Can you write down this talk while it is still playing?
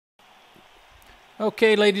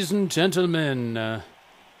Okay, ladies and gentlemen, I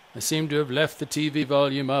seem to have left the TV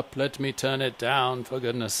volume up. Let me turn it down, for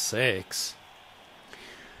goodness sakes.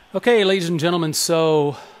 Okay, ladies and gentlemen,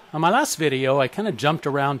 so on my last video, I kind of jumped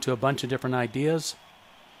around to a bunch of different ideas,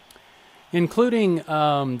 including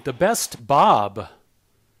the best bob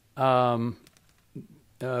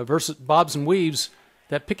versus bobs and weaves,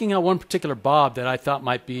 that picking out one particular bob that I thought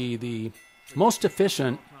might be the most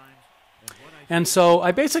efficient. And so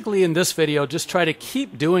I basically, in this video, just try to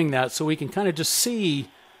keep doing that so we can kind of just see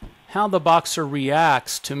how the boxer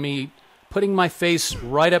reacts to me putting my face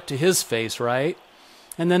right up to his face, right?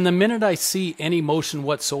 And then the minute I see any motion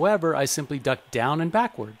whatsoever, I simply duck down and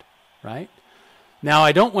backward, right? Now,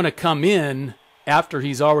 I don't want to come in after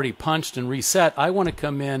he's already punched and reset. I want to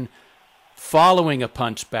come in following a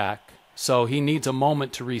punch back. So he needs a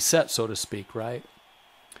moment to reset, so to speak, right?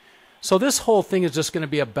 So this whole thing is just going to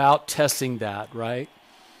be about testing that, right?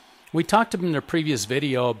 We talked in the previous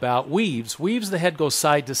video about weaves. Weaves, the head goes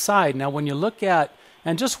side to side. Now, when you look at,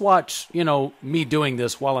 and just watch, me doing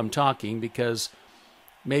this while I'm talking, because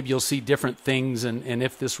maybe you'll see different things and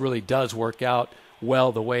if this really does work out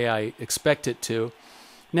well the way I expect it to.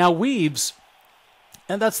 Now, weaves,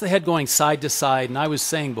 and that's the head going side to side. And I was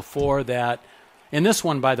saying before that, in this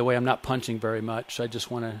one, by the way, I'm not punching very much. I just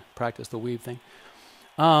want to practice the weave thing.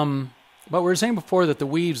 But we were saying before that the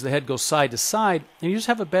weaves, the head goes side to side, and you just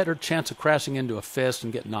have a better chance of crashing into a fist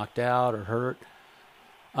and getting knocked out or hurt.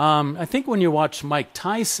 I think when you watch Mike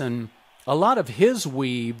Tyson, a lot of his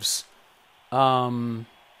weaves, he's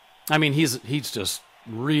just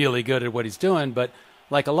really good at what he's doing, but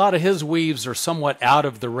like a lot of his weaves are somewhat out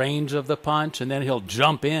of the range of the punch, and then he'll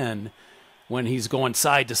jump in when he's going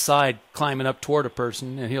side to side, climbing up toward a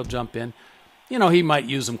person, and he'll jump in. He might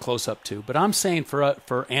use them close up too. But I'm saying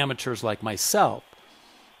for amateurs like myself,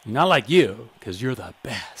 not like you, because you're the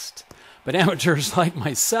best, but amateurs like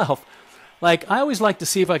myself, like I always like to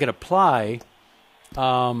see if I could apply, see,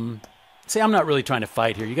 I'm not really trying to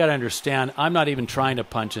fight here. You got to understand, I'm not even trying to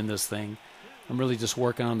punch in this thing. I'm really just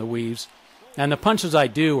working on the weaves. And the punches I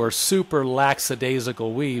do are super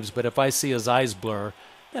lackadaisical weaves, but if I see his eyes blur,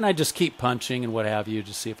 then I just keep punching and what have you,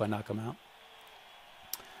 just see if I knock him out.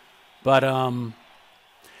 But I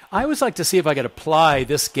always like to see if I could apply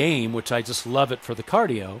this game, which I just love it for the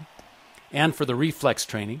cardio and for the reflex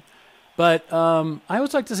training. But I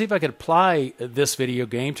always like to see if I could apply this video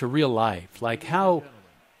game to real life.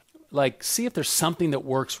 See if there's something that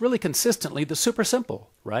works really consistently that's super simple,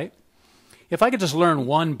 right? If I could just learn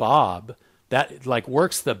one bob that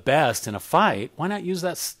works the best in a fight, why not use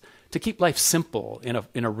that to keep life simple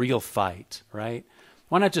in a real fight, right?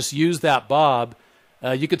 Why not just use that bob?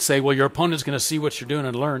 You could say, well, your opponent's going to see what you're doing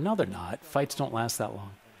and learn. No, they're not. Fights don't last that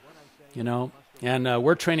long, And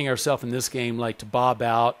we're training ourselves in this game to bob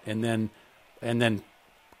out and then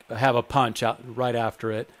have a punch out right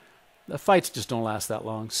after it. The fights just don't last that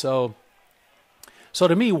long. So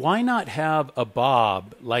to me, why not have a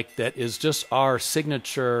bob that is just our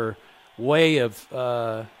signature way of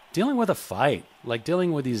dealing with a fight,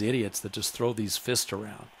 dealing with these idiots that just throw these fists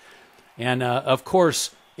around. And of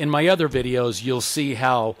course, in my other videos, you'll see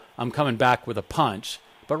how I'm coming back with a punch.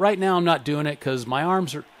 But right now, I'm not doing it because my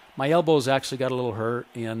elbows actually got a little hurt,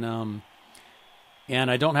 and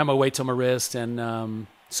I don't have my weights on my wrist. And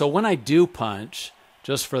so when I do punch,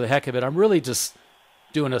 just for the heck of it, I'm really just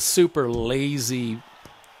doing a super lazy,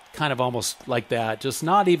 kind of almost like that, just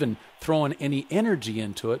not even throwing any energy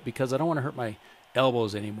into it because I don't want to hurt my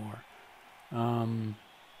elbows anymore.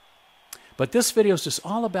 But this video is just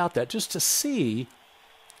all about that, just to see,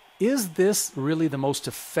 is this really the most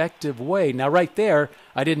effective way? Now, right there,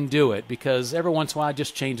 I didn't do it because every once in a while I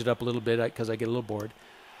just change it up a little bit because I get a little bored.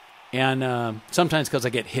 And sometimes because I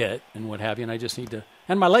get hit and what have you, and I just need to,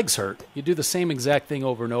 and my legs hurt. You do the same exact thing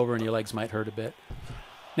over and over and your legs might hurt a bit.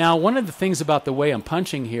 Now, one of the things about the way I'm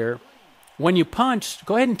punching here, when you punch,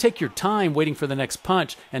 go ahead and take your time waiting for the next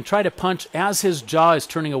punch and try to punch as his jaw is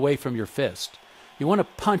turning away from your fist. You want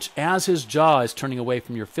to punch as his jaw is turning away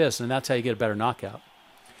from your fist, and that's how you get a better knockout.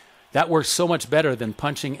 That works so much better than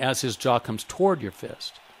punching as his jaw comes toward your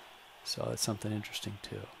fist. So that's something interesting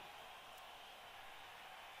too.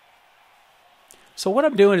 So what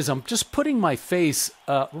I'm doing is I'm just putting my face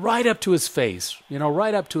right up to his face,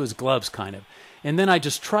 right up to his gloves kind of. And then I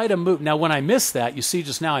just try to move. Now, when I miss that, you see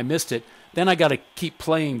just now I missed it, then I got to keep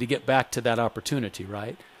playing to get back to that opportunity,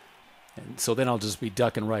 right? And so then I'll just be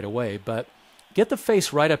ducking right away. But get the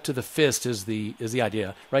face right up to the fist is the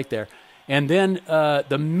idea, right there. And then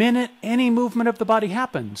the minute any movement of the body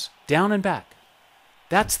happens, down and back.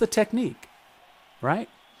 That's the technique, right?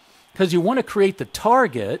 Because you want to create the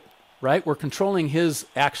target, right? We're controlling his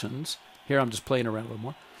actions. Here I'm just playing around a little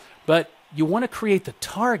more. But you want to create the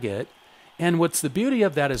target, and what's the beauty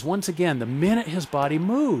of that is, once again, the minute his body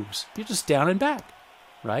moves, you're just down and back,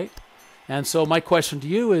 right? And so my question to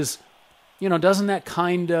you is, doesn't that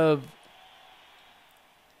kind of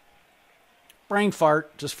brain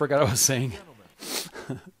fart, just forgot what I was saying.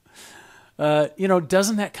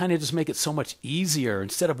 Doesn't that kind of just make it so much easier?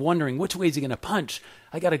 Instead of wondering which way is he going to punch,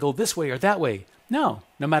 I got to go this way or that way. No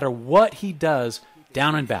matter what he does,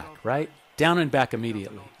 down and back, right? Down and back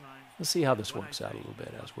immediately. Let's see how this works out a little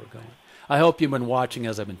bit as we're going. I hope you've been watching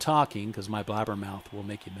as I've been talking, because my blabbermouth will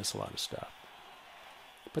make you miss a lot of stuff.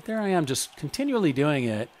 But there I am, just continually doing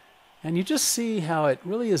it, and you just see how it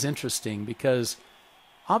really is interesting, because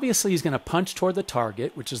obviously he's going to punch toward the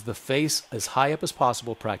target, which is the face as high up as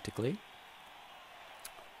possible practically.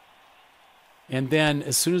 And then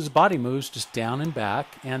as soon as his body moves, just down and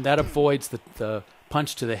back, and that avoids the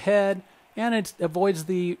punch to the head, and it avoids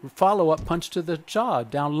the follow-up punch to the jaw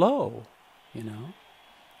down low,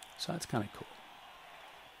 So that's kind of cool.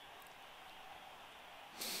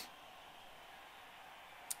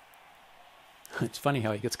 It's funny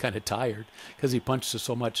how he gets kind of tired because he punches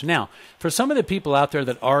so much. Now, for some of the people out there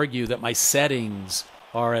that argue that my settings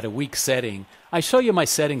are at a weak setting, I show you my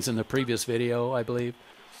settings in the previous video, I believe.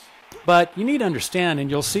 But you need to understand, and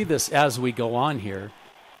you'll see this as we go on here,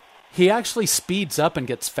 he actually speeds up and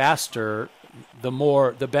gets faster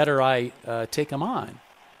the better I take him on.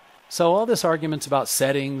 So all this arguments about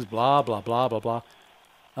settings, blah, blah, blah, blah,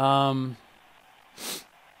 blah.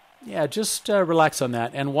 Yeah, just relax on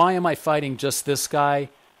that. And why am I fighting just this guy?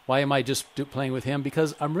 Why am I just playing with him?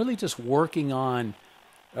 Because I'm really just working on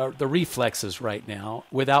the reflexes right now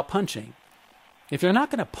without punching. If you're not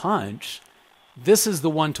going to punch, this is the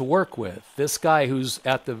one to work with. This guy who's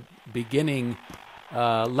at the beginning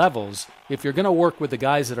levels, if you're going to work with the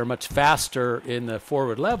guys that are much faster in the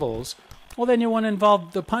forward levels, well, then you want to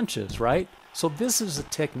involve the punches, right? So this is a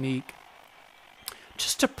technique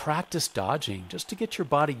just to practice dodging, just to get your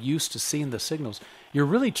body used to seeing the signals. You're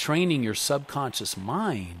really training your subconscious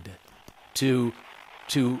mind to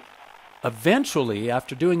eventually,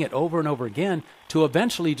 after doing it over and over again, to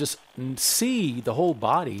eventually just see the whole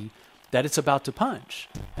body that it's about to punch.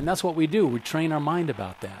 And that's what we do. We train our mind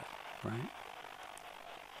about that, right?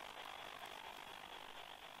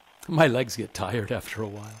 My legs get tired after a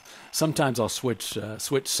while. Sometimes I'll switch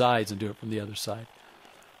sides and do it from the other side.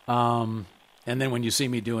 And then when you see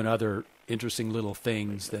me doing other interesting little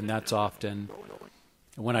things, then that's often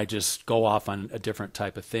when I just go off on a different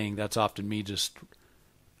type of thing. That's often me just,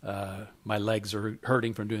 my legs are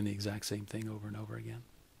hurting from doing the exact same thing over and over again.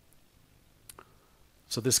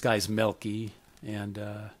 So this guy's Melky, and,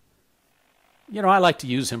 I like to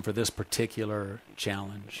use him for this particular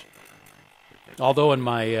challenge. Although in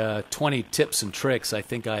my 20 tips and tricks, I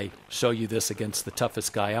think I show you this against the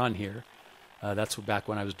toughest guy on here. That's back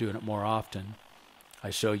when I was doing it more often.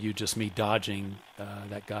 I show you just me dodging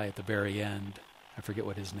that guy at the very end. I forget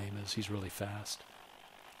what his name is. He's really fast.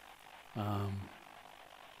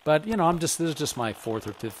 But, this is just my fourth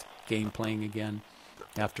or fifth game playing again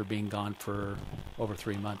after being gone for over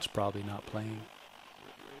 3 months, probably not playing.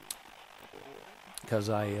 Because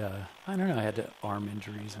I don't know, I had arm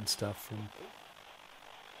injuries and stuff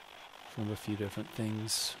from a few different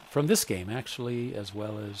things. From this game, actually, as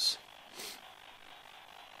well as,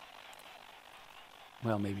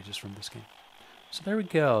 well, maybe just from this game. So there we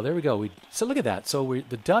go. So look at that. So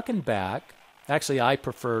the duck and back. Actually, I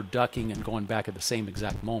prefer ducking and going back at the same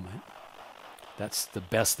exact moment. That's the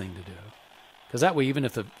best thing to do. Because that way, even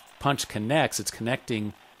if the punch connects, it's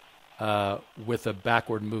connecting with a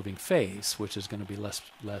backward moving face, which is going to be less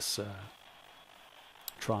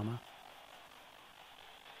trauma.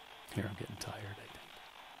 Here, I'm getting tired, I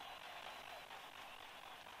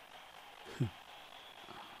think.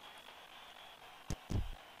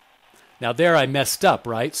 Now there I messed up,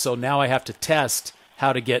 right? So now I have to test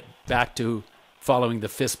how to get back to following the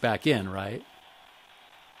fist back in, right?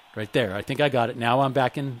 Right there. I think I got it. Now I'm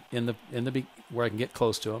back in the where I can get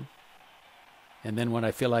close to him. And then when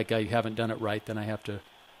I feel like I haven't done it right, then I have to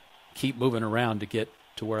keep moving around to get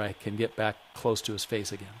to where I can get back close to his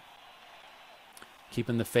face again.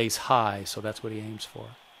 Keeping the face high, so that's what he aims for.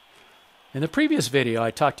 In the previous video,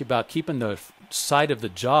 I talked about keeping the side of the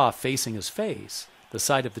jaw facing his face, the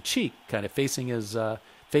side of the cheek kind of facing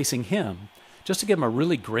him, just to give him a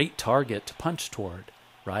really great target to punch toward,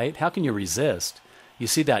 right? How can you resist? You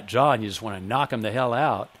see that jaw and you just want to knock him the hell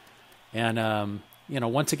out. And,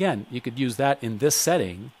 once again, you could use that in this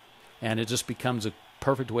setting, and it just becomes a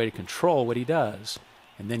perfect way to control what he does.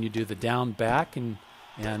 And then you do the down back and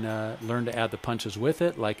learn to add the punches with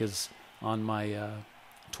it, like is on my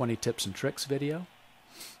 20 tips and tricks video.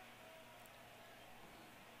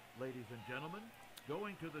 Ladies and gentlemen,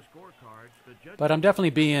 going to the scorecards, the judges. But I'm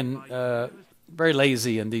definitely being very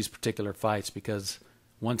lazy in these particular fights because,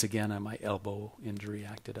 once again, my elbow injury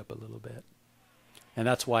acted up a little bit. And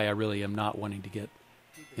that's why I really am not wanting to get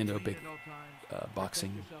into a big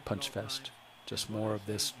boxing punch fest. Just more of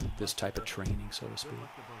this type of training, so to speak.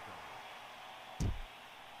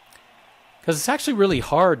 Because it's actually really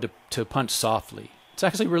hard to punch softly. It's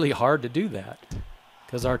actually really hard to do that.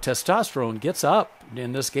 Because our testosterone gets up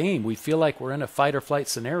in this game. We feel like we're in a fight or flight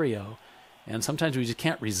scenario. And sometimes we just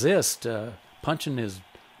can't resist punching his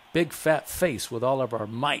big fat face with all of our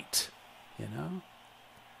might. You know?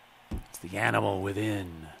 It's the animal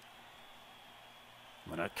within.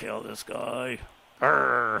 I'm going to kill this guy.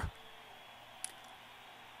 Arrgh.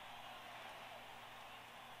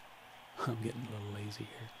 I'm getting a little lazy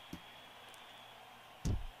here.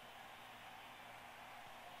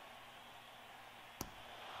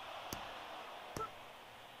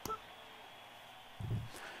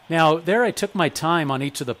 Now, there I took my time on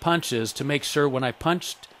each of the punches to make sure when I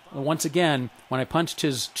punched, once again, when I punched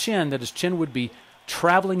his chin, that his chin would be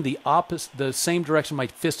traveling the same direction my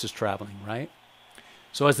fist is traveling, right?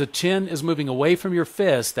 So as the chin is moving away from your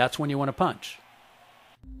fist, that's when you want to punch.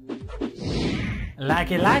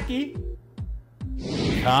 Lucky.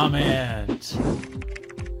 Comment.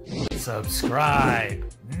 Subscribe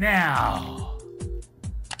now.